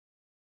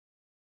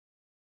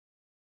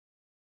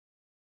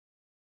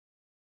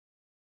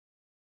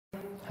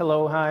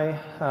Hello, hi.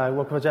 I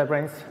work for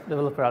JetBrains,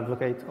 developer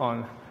advocate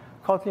on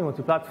Kotlin,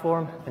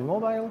 Multiplatform, and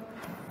mobile.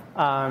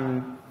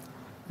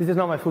 This is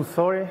not my full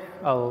story.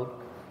 I'll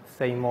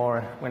say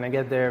more when I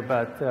get there,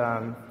 but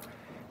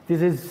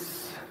this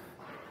is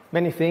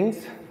many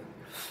things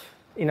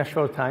in a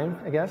short time,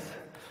 I guess.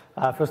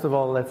 First of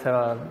all, let's have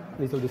a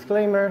little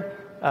disclaimer.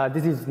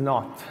 This is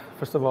not,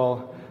 first of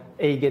all,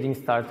 a getting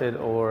started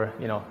or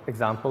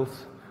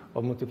examples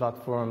of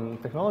multi-platform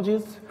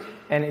technologies,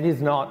 and it is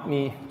not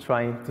me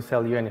trying to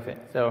sell you anything.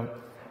 So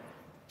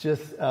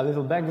just a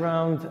little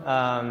background.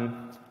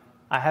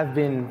 I have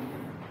been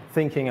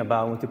thinking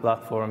about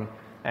multi-platform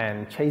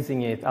and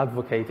chasing it,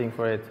 advocating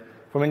for it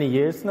for many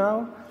years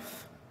now,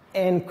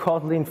 and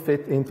Kotlin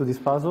fit into this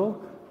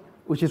puzzle,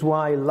 which is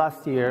why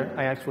last year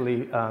I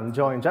actually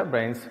joined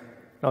JetBrains,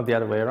 not the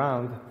other way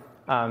around.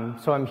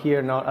 So I'm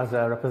here not as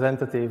a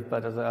representative,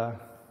 but as a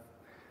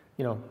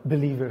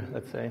believer,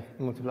 let's say,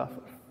 in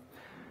multi-platform.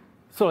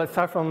 So let's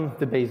start from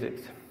the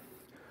basics.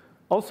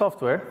 All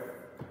software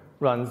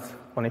runs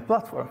on a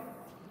platform.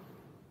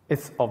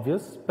 It's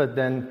obvious, but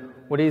then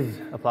what is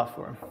a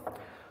platform?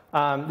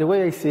 The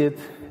way I see it,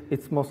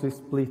 it's mostly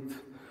split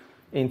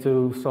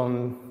into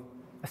some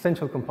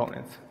essential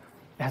components.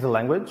 It has a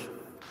language,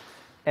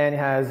 and it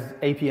has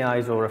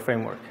APIs or a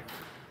framework.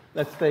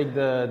 Let's take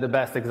the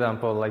best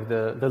example, like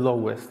the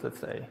lowest, let's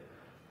say.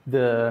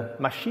 The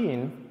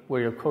machine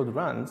where your code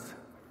runs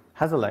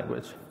has a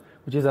language,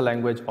 which is a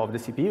language of the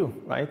CPU,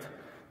 right?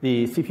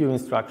 The CPU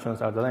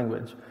instructions are the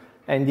language.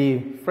 And the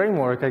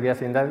framework, I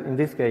guess, in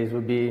this case,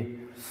 would be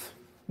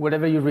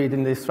whatever you read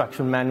in the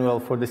instruction manual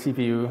for the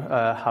CPU,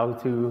 how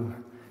to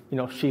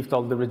shift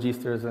all the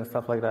registers and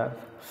stuff like that.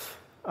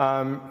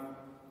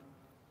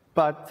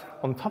 But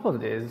on top of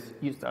this,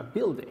 you start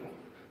building.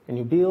 And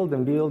you build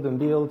and build and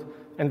build.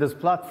 And there's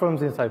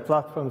platforms inside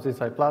platforms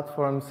inside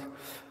platforms.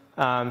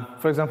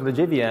 For example, the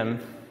JVM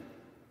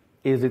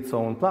is its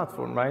own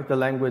platform, right? The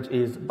language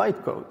is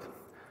bytecode.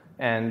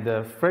 And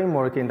the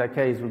framework in that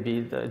case would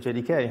be the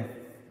JDK.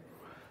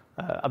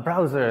 A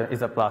browser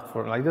is a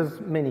platform. Like,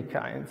 there's many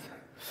kinds.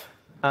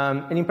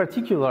 And in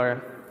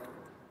particular,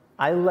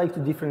 I like to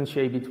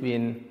differentiate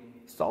between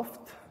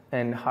soft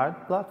and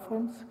hard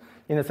platforms,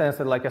 in the sense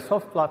that like a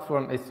soft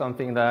platform is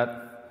something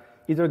that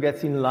either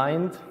gets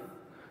inlined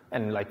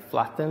and like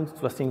flattened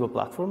to a single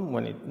platform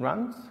when it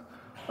runs.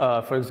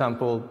 For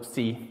example,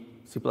 C,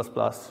 C++,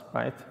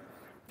 right?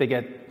 They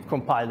get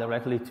compiled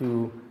directly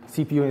to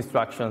CPU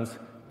instructions,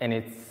 and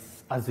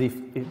it's as if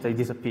they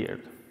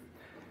disappeared.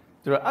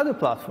 There are other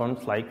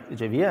platforms, like the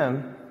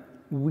JVM,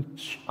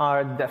 which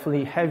are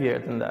definitely heavier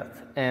than that.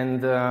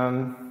 And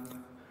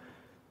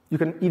you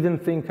can even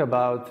think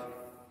about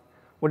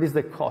what is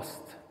the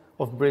cost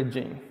of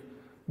bridging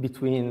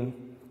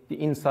between the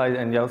inside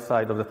and the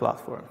outside of the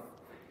platform.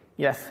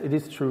 Yes, it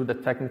is true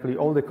that technically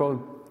all the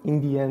code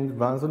in the end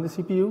runs on the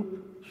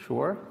CPU,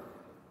 sure,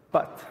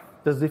 but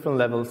there's different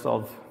levels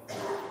of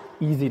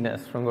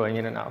easiness from going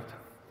in and out.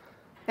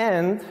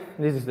 And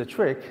this is the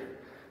trick.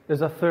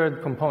 There's a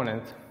third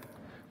component,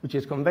 which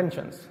is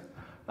conventions.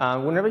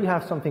 Whenever you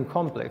have something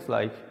complex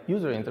like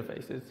user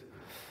interfaces,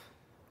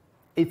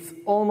 it's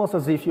almost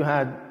as if you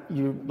had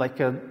like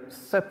a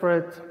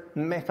separate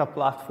meta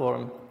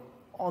platform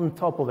on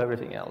top of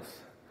everything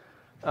else.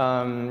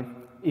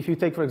 If you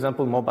take, for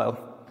example, mobile,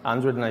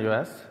 Android and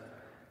iOS,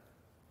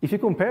 if you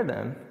compare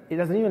them, it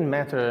doesn't even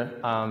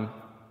matter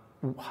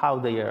how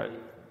they are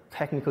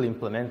technically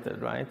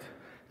implemented, right?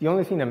 The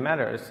only thing that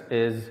matters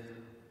is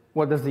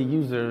what does the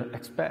user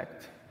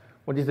expect?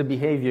 What is the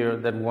behavior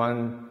that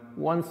one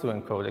wants to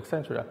encode,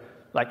 etc.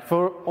 Like,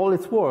 for all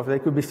it's worth, there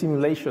could be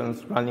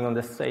simulations running on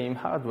the same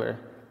hardware.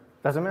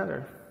 Doesn't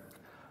matter.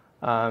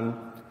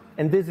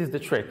 And this is the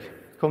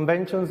trick.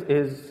 Conventions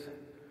is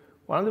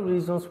one of the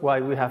reasons why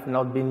we have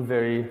not been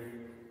very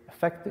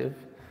effective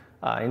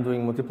in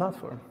doing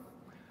multi-platform.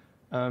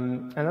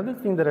 Another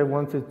thing that I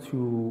wanted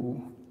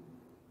to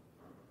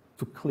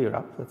clear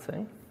up, let's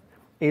say,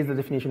 is the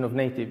definition of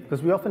native.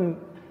 Because we often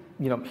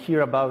hear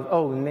about,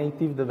 oh,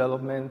 native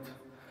development.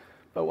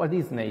 But what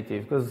is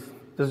native? Because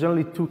there's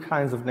generally two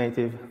kinds of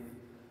native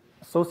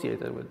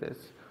associated with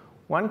this.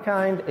 One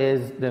kind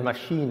is the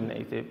machine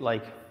native,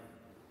 like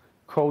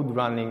code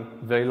running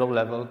very low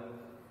level,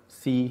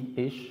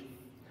 C-ish.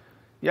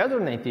 The other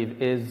native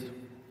is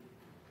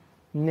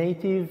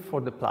native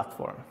for the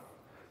platform.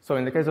 So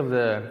in the case of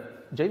the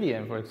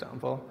JVM, for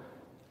example,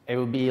 it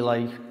would be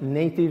like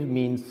native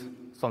means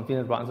something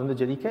that runs on the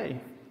JDK,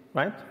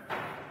 right?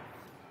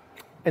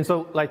 And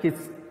so like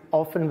it's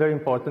often very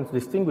important to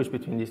distinguish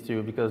between these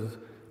two, because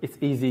it's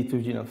easy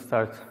to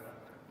start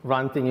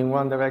ranting in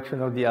one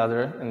direction or the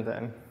other, and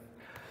then.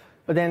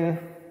 But then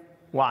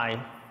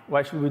why?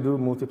 Why should we do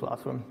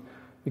multi-platform?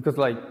 Because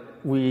like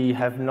we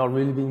have not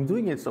really been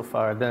doing it so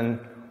far. Then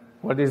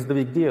what is the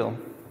big deal?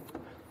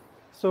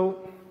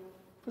 So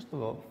first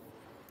of all,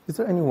 is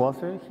there any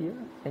water here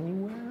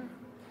anywhere?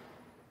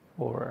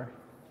 Or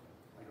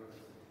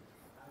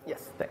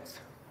yes, thanks.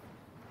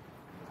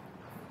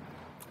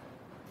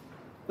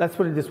 Let's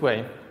put it this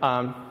way.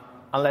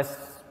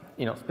 Unless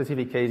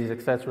specific cases,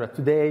 etc.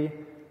 Today,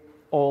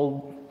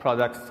 all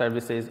products,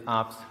 services,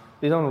 apps,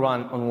 they don't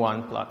run on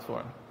one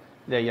platform.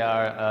 They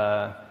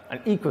are an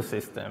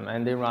ecosystem,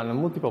 and they run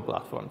on multiple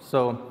platforms.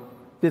 So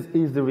this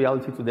is the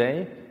reality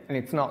today, and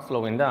it's not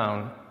slowing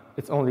down.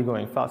 It's only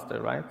going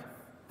faster, right?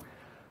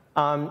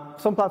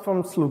 Some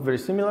platforms look very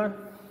similar,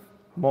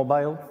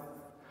 mobile.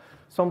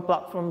 Some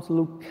platforms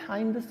look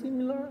kind of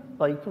similar,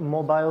 like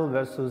mobile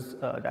versus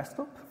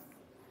desktop.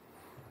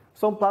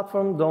 Some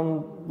platforms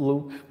don't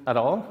look at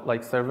all,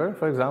 like server,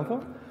 for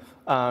example.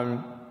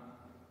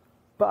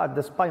 But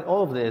despite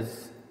all of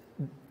this,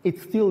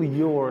 it's still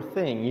your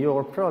thing,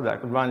 your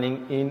product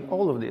running in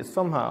all of this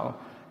somehow.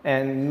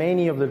 And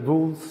many of the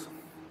rules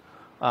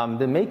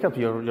that make up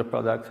your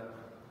product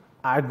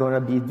are going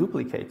to be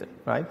duplicated,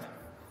 right?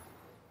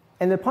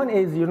 And the point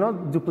is, you're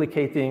not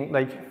duplicating,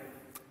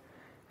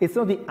 it's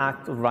not the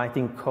act of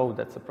writing code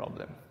that's a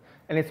problem.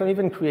 And it's not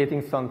even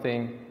creating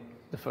something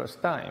the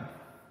first time.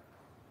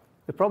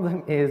 The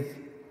problem is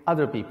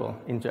other people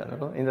in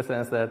general, in the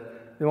sense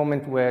that the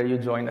moment where you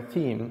join a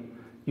team,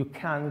 you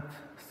can't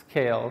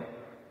scale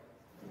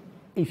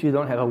if you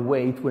don't have a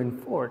way to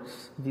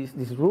enforce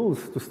these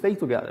rules to stay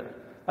together.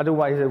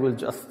 Otherwise, they will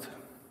just,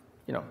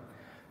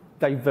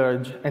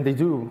 diverge, and they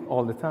do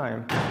all the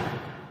time.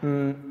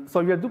 So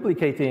you're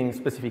duplicating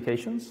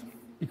specifications,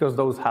 because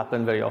those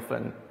happen very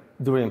often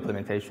during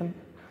implementation.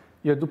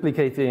 You're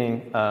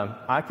duplicating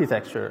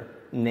architecture,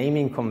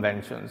 naming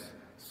conventions,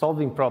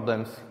 solving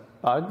problems,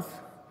 bugs,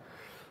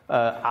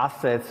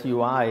 assets,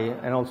 UI,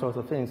 and all sorts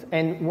of things.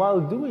 And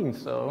while doing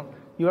so,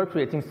 you are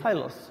creating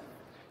silos.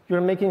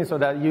 You're making it so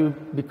that you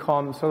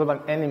become sort of an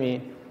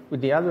enemy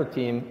with the other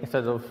team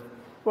instead of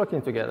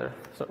working together.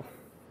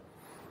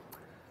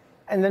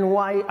 And then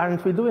why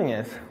aren't we doing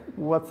it?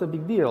 What's the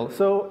big deal?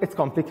 So it's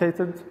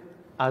complicated,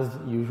 as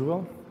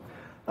usual.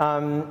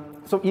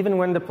 So even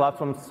when the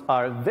platforms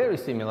are very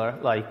similar,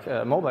 like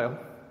mobile,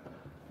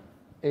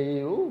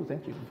 oh,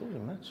 thank you very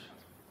much.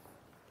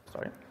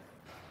 Sorry.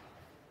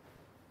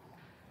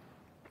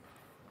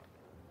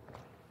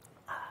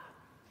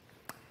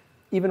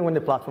 Even when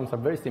the platforms are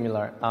very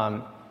similar,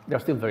 they're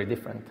still very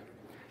different,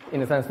 in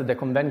the sense that the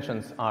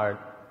conventions are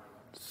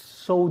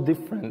so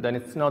different that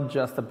it's not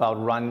just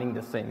about running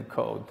the same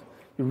code.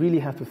 You really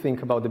have to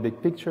think about the big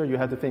picture. You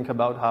have to think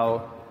about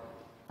how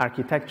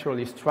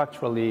architecturally,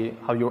 structurally,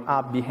 how your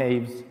app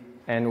behaves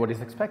and what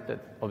is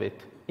expected of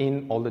it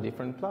in all the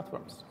different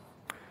platforms.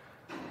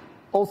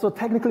 Also,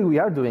 technically, we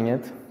are doing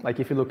it. Like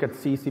if you look at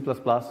C, C++,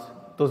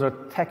 those are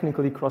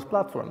technically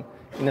cross-platform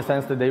in the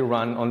sense that they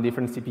run on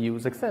different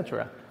CPUs,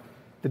 etc.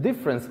 The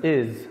difference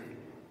is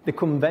the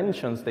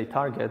conventions they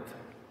target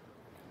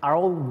are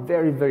all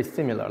very, very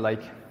similar,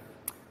 like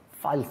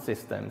file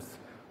systems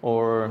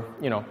or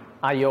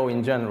I/O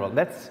in general.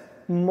 That's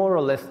more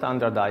or less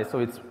standardized, so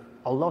it's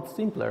a lot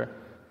simpler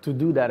to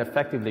do that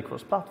effectively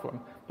cross-platform.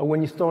 But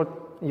when you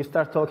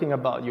start talking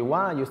about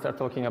UI, you start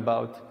talking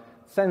about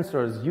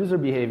sensors, user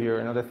behavior,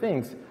 and other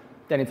things,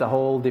 then it's a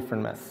whole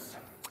different mess.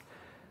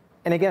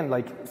 And again,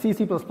 like C,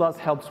 C++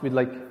 helps with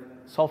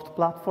soft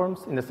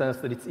platforms in the sense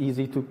that it's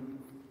easy to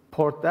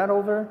port that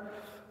over.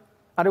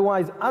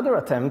 Otherwise, other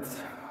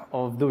attempts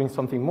of doing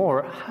something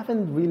more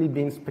haven't really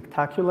been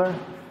spectacular.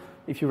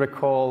 If you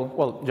recall,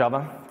 well,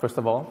 Java, first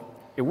of all,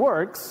 it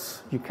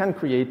works. You can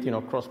create,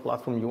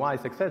 cross-platform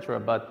UIs, etc.,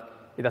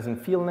 but it doesn't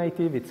feel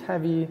native. It's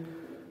heavy.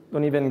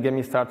 Don't even get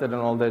me started on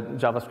all the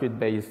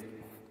JavaScript-based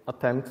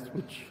attempts,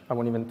 which I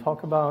won't even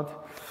talk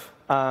about.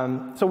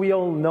 So we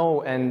all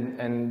know,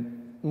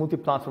 and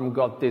multi-platform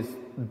got this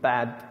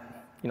bad,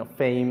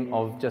 fame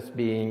of just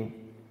being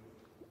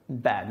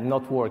bad,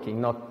 not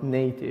working, not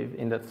native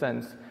in that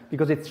sense,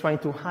 because it's trying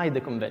to hide the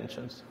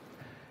conventions.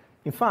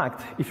 In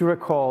fact, if you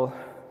recall,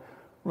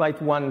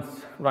 write once,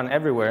 run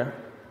everywhere,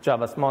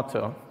 Java's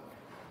motto,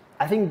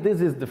 I think this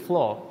is the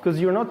flaw,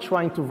 because you're not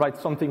trying to write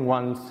something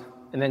once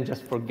and then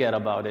just forget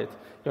about it.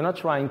 You're not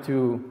trying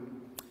to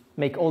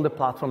make all the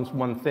platforms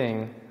one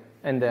thing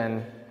and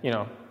then,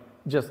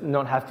 just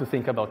not have to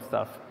think about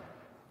stuff.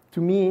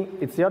 To me,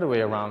 it's the other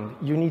way around.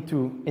 You need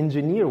to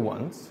engineer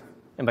once,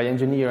 and by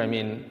engineer I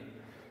mean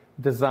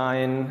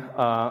design,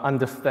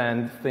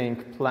 understand,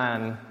 think,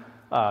 plan,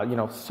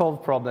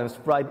 solve problems,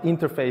 write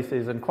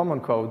interfaces and common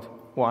code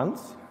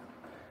once,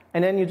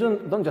 and then you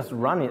don't just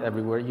run it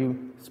everywhere,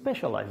 you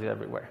specialize it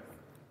everywhere.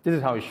 This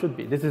is how it should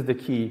be. This is the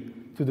key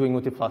to doing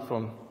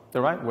multi-platform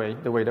the right way,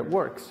 the way that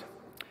works.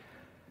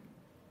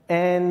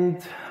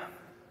 And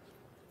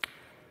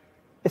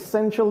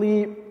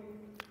essentially,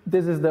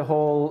 this is the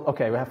whole,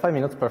 okay, we have 5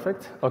 minutes,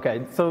 perfect.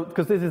 Okay, so,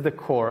 because this is the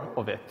core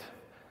of it.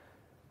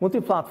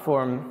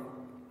 Multi-platform,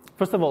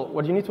 first of all,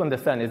 what you need to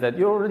understand is that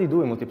you're already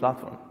doing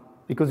multi-platform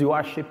because you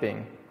are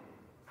shipping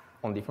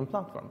on different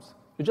platforms.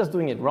 You're just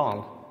doing it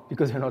wrong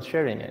because you're not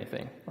sharing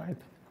anything, right?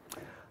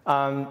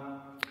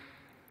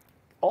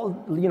 All,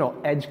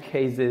 edge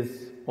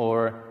cases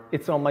or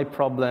it's not my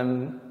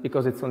problem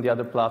because it's on the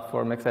other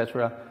platform,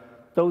 etc.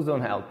 Those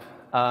don't help.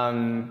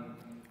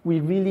 We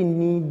really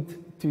need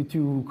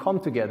to come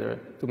together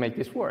to make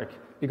this work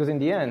because in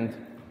the end,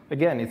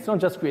 Again, it's not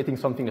just creating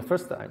something the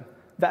first time.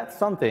 That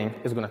something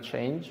is going to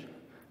change.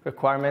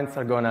 Requirements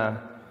are going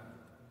to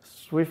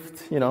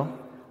swift,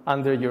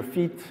 under your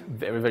feet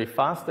very, very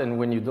fast, and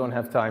when you don't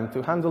have time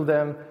to handle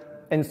them.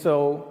 And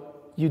so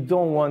you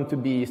don't want to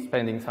be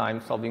spending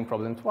time solving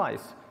problems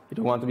twice. You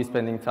don't want to be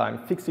spending time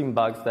fixing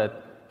bugs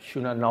that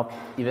should not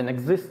even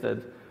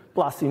existed.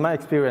 Plus, in my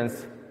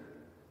experience,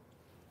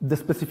 the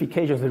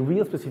specifications, the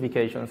real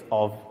specifications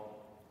of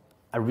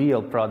a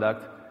real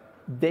product,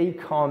 they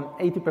come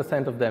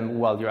 80% of them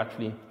while you're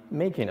actually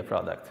making a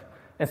product.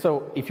 And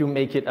so if you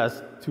make it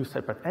as two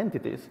separate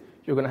entities,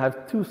 you're going to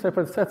have two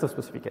separate sets of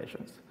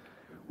specifications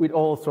with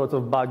all sorts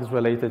of bugs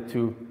related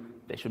to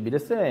they should be the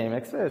same,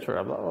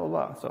 etc., blah, blah,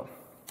 blah. So,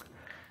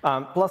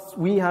 plus,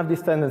 we have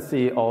this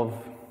tendency of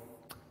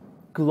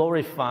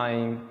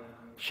glorifying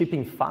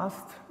shipping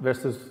fast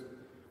versus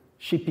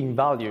shipping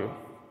value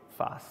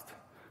fast,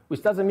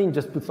 which doesn't mean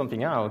just put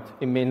something out.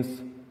 It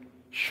means,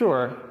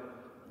 sure,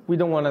 we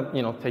don't want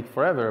to take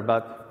forever,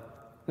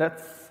 but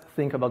let's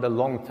think about the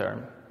long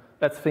term.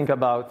 Let's think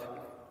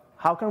about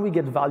how can we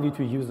get value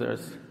to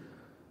users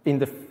in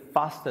the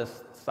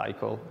fastest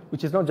cycle,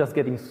 which is not just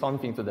getting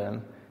something to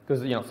them,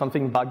 because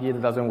something buggy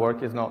that doesn't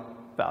work is not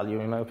value,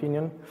 in my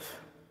opinion.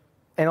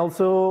 And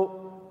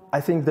also,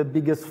 I think the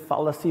biggest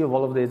fallacy of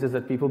all of this is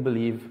that people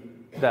believe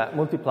that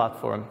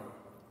multi-platform,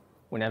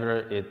 whenever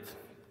it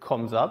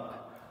comes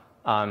up,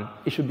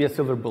 it should be a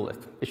silver bullet.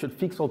 It should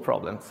fix all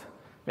problems,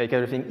 make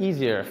everything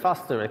easier,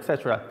 faster,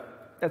 etc.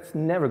 That's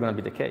never going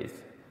to be the case,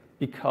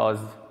 because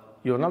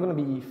you're not going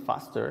to be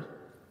faster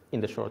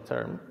in the short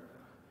term.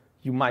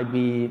 You might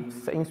be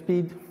same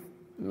speed,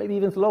 maybe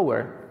even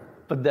slower,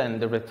 but then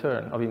the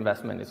return of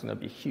investment is going to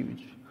be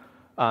huge.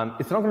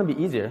 It's not going to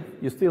be easier.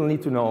 You still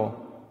need to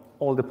know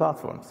all the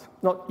platforms.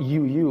 Not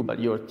you, but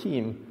your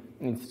team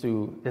needs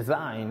to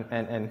design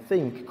and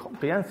think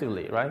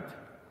comprehensively, right?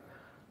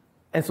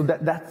 And so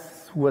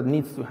that's what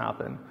needs to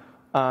happen.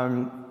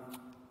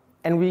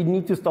 And we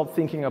need to stop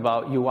thinking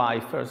about UI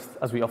first,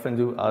 as we often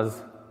do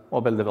as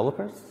mobile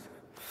developers,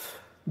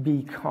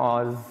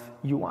 because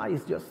UI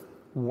is just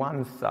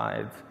one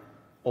side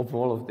of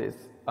all of this.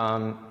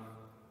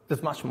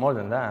 There's much more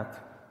than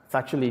that. It's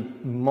actually,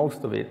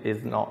 most of it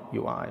is not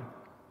UI.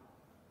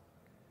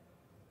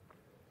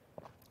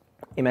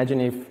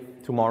 Imagine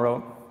if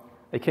tomorrow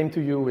I came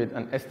to you with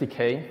an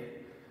SDK,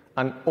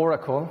 an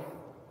Oracle,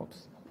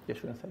 oops, I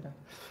shouldn't say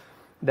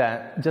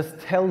that just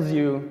tells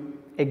you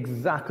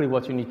exactly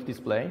what you need to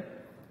display.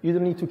 You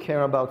don't need to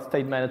care about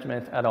state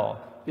management at all.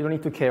 You don't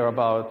need to care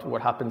about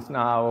what happens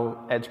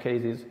now, edge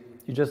cases.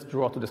 You just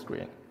draw to the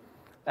screen.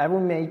 That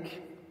will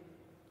make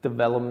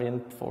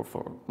development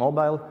for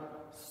mobile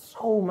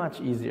so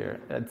much easier.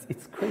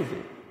 It's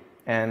crazy.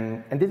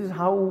 And this is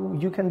how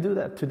you can do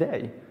that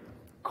today.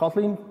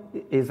 Kotlin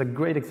is a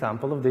great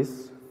example of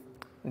this.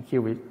 And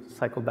here we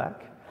cycle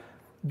back.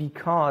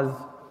 Because,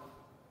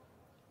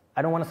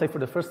 I don't want to say for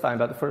the first time,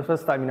 but for the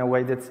first time in a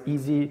way that's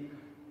easy,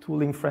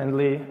 tooling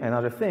friendly, and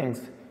other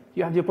things,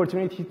 you have the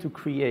opportunity to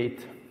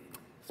create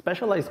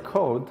specialized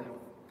code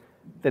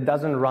that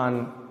doesn't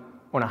run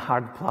on a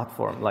hard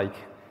platform, like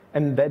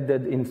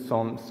embedded in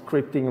some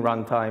scripting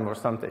runtime or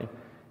something.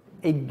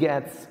 It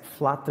gets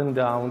flattened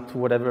down to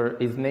whatever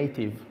is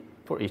native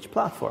for each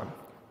platform,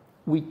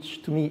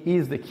 which to me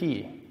is the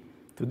key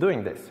to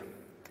doing this.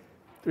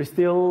 There's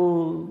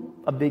still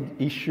a big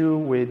issue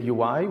with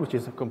UI, which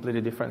is a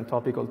completely different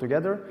topic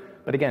altogether.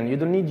 But again, you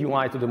don't need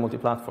UI to do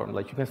multi-platform.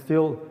 Like, you can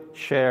still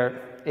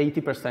share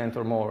 80%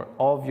 or more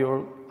of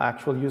your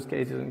actual use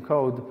cases and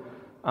code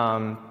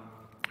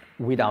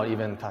without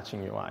even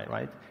touching UI,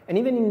 right? And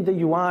even in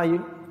the UI,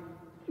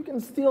 you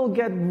can still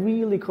get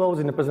really close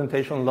in the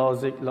presentation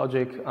logic,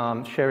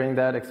 sharing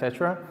that,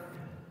 etc.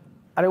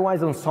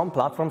 Otherwise, on some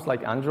platforms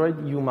like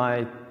Android, you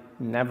might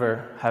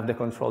never have the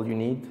control you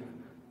need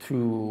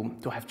to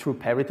have true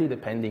parity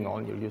depending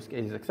on your use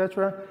cases,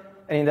 etc.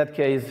 And in that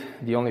case,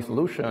 the only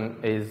solution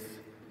is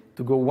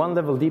to go one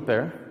level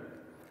deeper.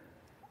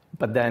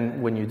 But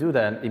then when you do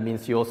that, it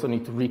means you also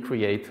need to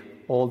recreate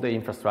all the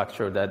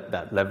infrastructure that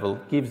that level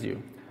gives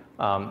you,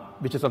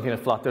 which is something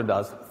that Flutter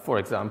does, for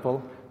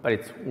example, but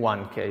it's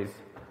one case.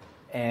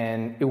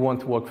 And it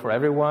won't work for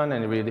everyone,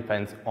 and it really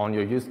depends on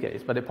your use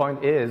case. But the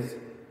point is,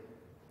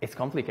 it's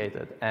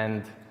complicated,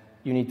 and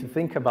you need to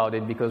think about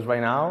it, because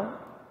right now,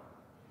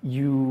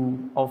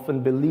 you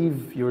often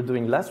believe you're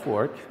doing less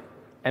work,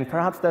 and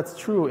perhaps that's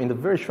true in the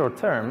very short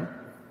term,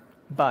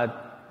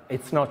 but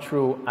it's not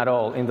true at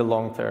all in the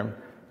long term.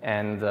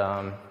 And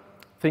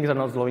things are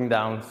not slowing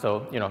down,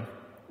 so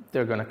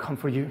they're going to come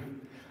for you.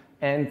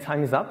 And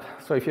time is up,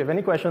 so if you have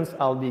any questions,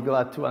 I'll be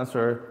glad to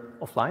answer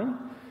offline.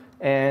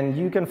 And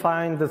you can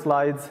find the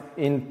slides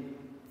in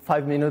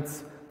 5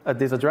 minutes at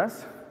this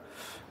address.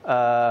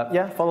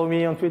 Yeah, follow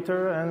me on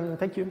Twitter, and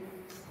thank you.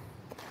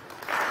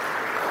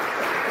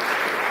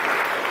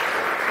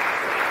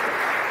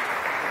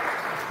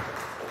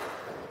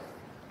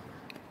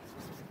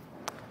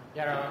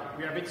 Yeah,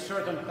 we are a bit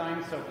short on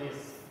time, so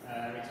please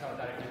reach out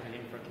directly to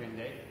him for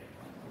Q&A.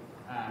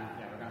 Yeah,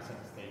 we're going to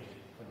set the stage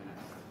for the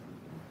next.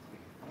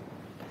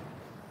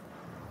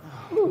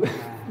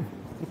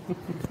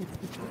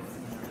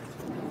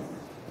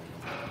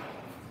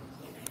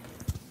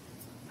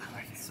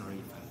 Sorry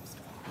if I was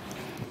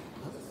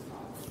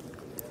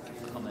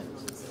comment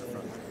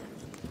from.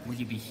 Will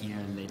you be here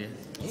later?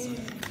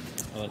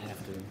 I will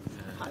have to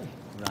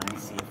run and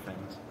see a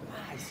friend.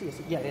 I see.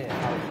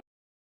 Yeah.